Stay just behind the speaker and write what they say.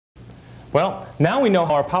Well, now we know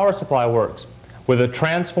how our power supply works, with a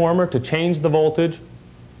transformer to change the voltage,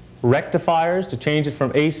 rectifiers to change it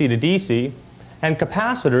from AC to DC, and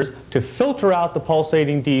capacitors to filter out the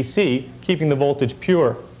pulsating DC, keeping the voltage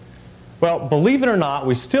pure. Well, believe it or not,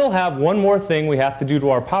 we still have one more thing we have to do to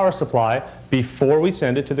our power supply before we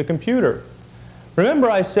send it to the computer. Remember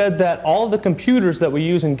I said that all of the computers that we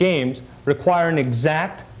use in games require an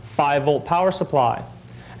exact 5-volt power supply.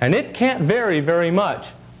 And it can't vary very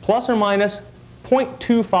much. Plus or minus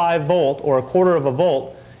 0.25 volt or 1/4 of a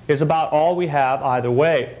volt is about all we have either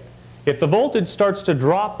way. If the voltage starts to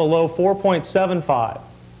drop below 4.75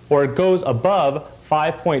 or it goes above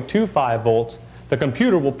 5.25 volts, the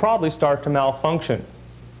computer will probably start to malfunction.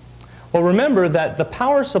 Well, remember that the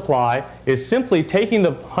power supply is simply taking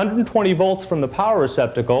the 120 volts from the power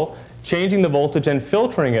receptacle, changing the voltage and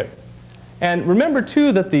filtering it. And remember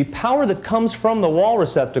too that the power that comes from the wall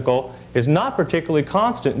receptacle is not particularly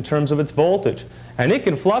constant in terms of its voltage, and it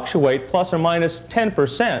can fluctuate plus or minus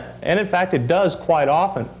 10%, and in fact it does quite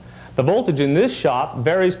often. The voltage in this shop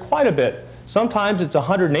varies quite a bit. Sometimes it's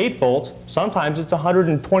 108 volts, sometimes it's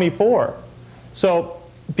 124. So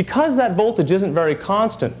because that voltage isn't very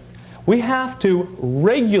constant, we have to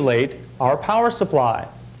regulate our power supply.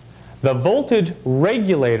 The voltage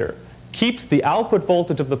regulator keeps the output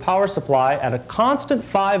voltage of the power supply at a constant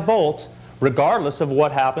 5 volts regardless of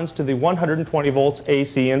what happens to the 120 volts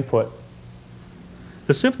AC input.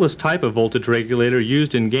 The simplest type of voltage regulator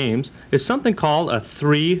used in games is something called a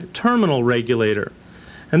 3-terminal regulator.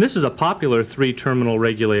 And this is a popular 3-terminal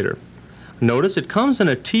regulator. Notice it comes in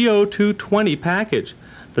a TO220 package,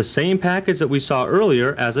 the same package that we saw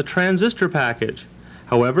earlier as a transistor package.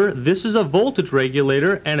 However, this is a voltage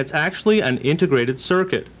regulator and it's actually an integrated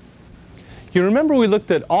circuit. You remember we looked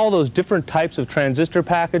at all those different types of transistor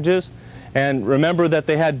packages, and remember that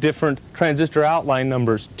they had different transistor outline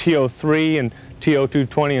numbers, TO3 and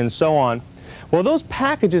TO220 and so on. Well, those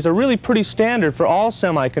packages are really pretty standard for all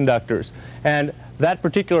semiconductors, and that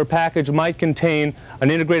particular package might contain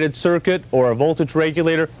an integrated circuit or a voltage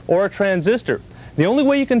regulator or a transistor. The only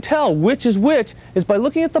way you can tell which is by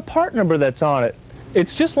looking at the part number that's on it.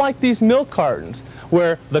 It's just like these milk cartons,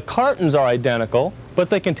 where the cartons are identical, but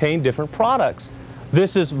they contain different products.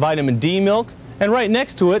 This is vitamin D milk, and right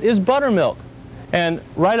next to it is buttermilk. And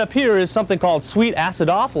right up here is something called sweet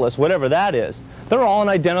acidophilus, whatever that is. They're all in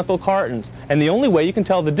identical cartons, and the only way you can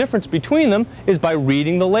tell the difference between them is by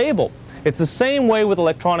reading the label. It's the same way with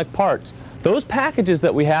electronic parts. Those packages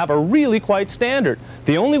that we have are really quite standard.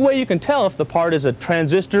 The only way you can tell if the part is a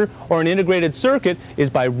transistor or an integrated circuit is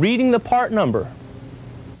by reading the part number.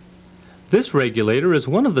 This regulator is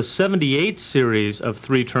one of the 78 series of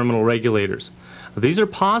 3-terminal regulators. These are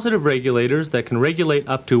positive regulators that can regulate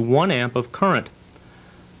up to 1 amp of current.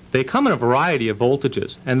 They come in a variety of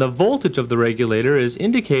voltages, and the voltage of the regulator is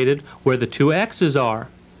indicated where the 2 X's are.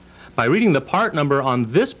 By reading the part number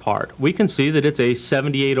on this part, we can see that it's a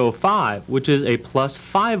 7805, which is a plus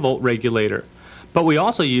 5 volt regulator. But we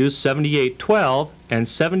also use 7812 and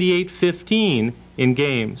 7815 in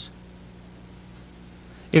games.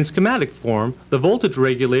 In schematic form, the voltage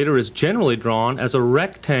regulator is generally drawn as a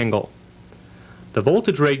rectangle. The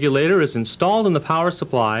voltage regulator is installed in the power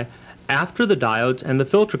supply after the diodes and the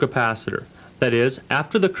filter capacitor. That is,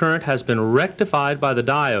 after the current has been rectified by the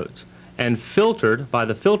diodes and filtered by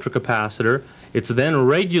the filter capacitor, it's then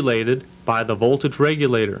regulated by the voltage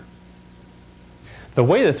regulator. The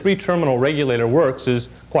way the 3-terminal regulator works is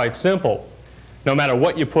quite simple. No matter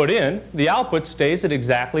what you put in, the output stays at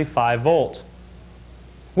exactly 5 volts.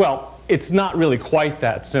 Well, it's not really quite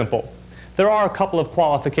that simple. There are a couple of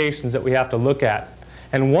qualifications that we have to look at,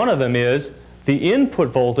 and one of them is the input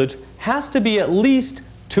voltage has to be at least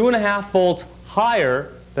 2.5 volts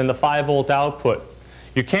higher than the 5 volt output.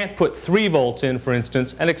 You can't put 3 volts in, for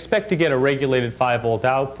instance, and expect to get a regulated 5 volt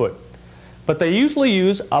output. But they usually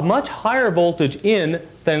use a much higher voltage in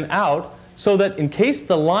than out, so that in case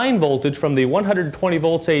the line voltage from the 120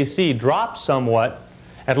 volts AC drops somewhat,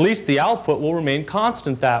 at least the output will remain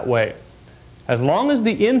constant that way. As long as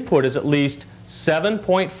the input is at least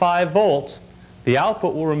 7.5 volts, the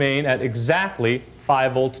output will remain at exactly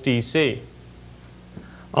 5 volts DC.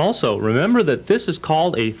 Also, remember that this is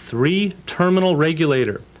called a 3-terminal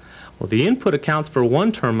regulator. Well, the input accounts for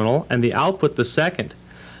 1 terminal and the output the second.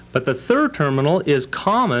 But the 3rd terminal is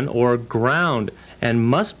common or ground and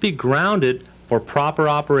must be grounded for proper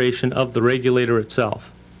operation of the regulator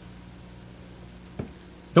itself.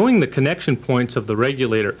 Knowing the connection points of the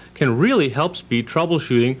regulator can really help speed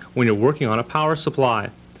troubleshooting when you're working on a power supply.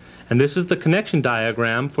 And this is the connection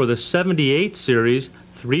diagram for the 78 series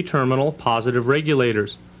 3-terminal positive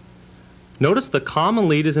regulators. Notice the common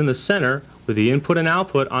lead is in the center with the input and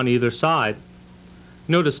output on either side.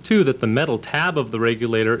 Notice too that the metal tab of the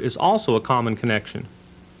regulator is also a common connection.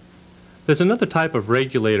 There's another type of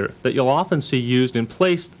regulator that you'll often see used in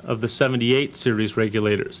place of the 78 series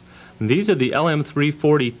regulators. And these are the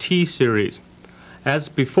LM340T series. As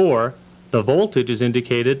before, the voltage is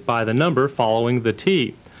indicated by the number following the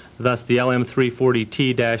T. Thus the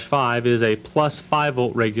LM340T-5 is a plus 5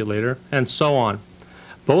 volt regulator, and so on.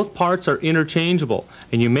 Both parts are interchangeable,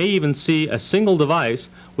 and you may even see a single device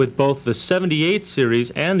with both the 78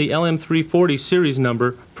 series and the LM340 series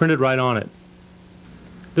number printed right on it.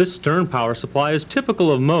 This stern power supply is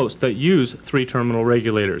typical of most that use 3-terminal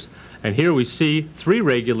regulators, and here we see 3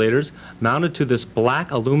 regulators mounted to this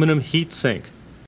black aluminum heat sink.